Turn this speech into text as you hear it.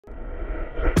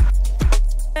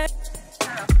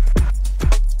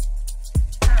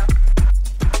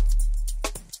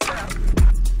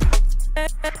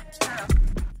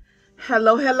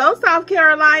Hello, hello, South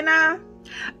Carolina.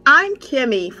 I'm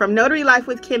Kimmi from Notary Life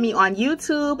with Kimmi on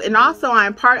YouTube, and also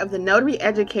I'm part of the Notary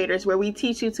Educators, where we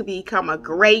teach you to become a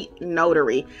great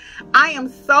notary. I am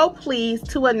so pleased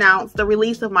to announce the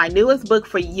release of my newest book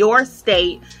for your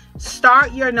state,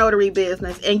 Start Your Notary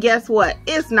Business. And guess what?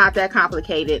 It's not that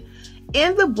complicated.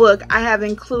 In the book, I have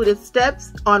included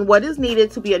steps on what is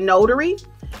needed to be a notary,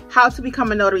 how to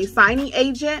become a notary signing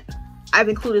agent. I've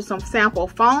included some sample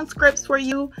phone scripts for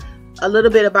you, a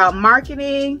little bit about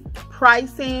marketing,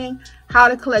 pricing, how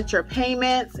to collect your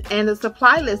payments, and the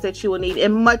supply list that you will need,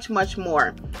 and much, much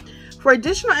more. For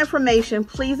additional information,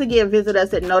 please again visit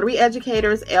us at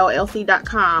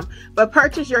notaryeducatorsllc.com, but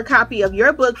purchase your copy of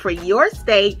your book for your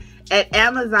state at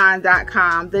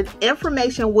amazon.com. The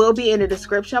information will be in the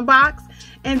description box.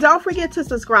 And don't forget to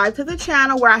subscribe to the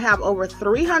channel, where I have over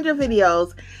 300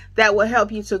 videos that will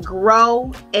help you to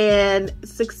grow and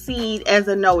succeed as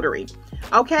a notary.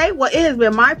 Okay, well, it has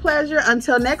been my pleasure.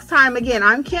 Until next time, again,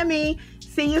 I'm Kimmi.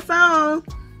 See you soon.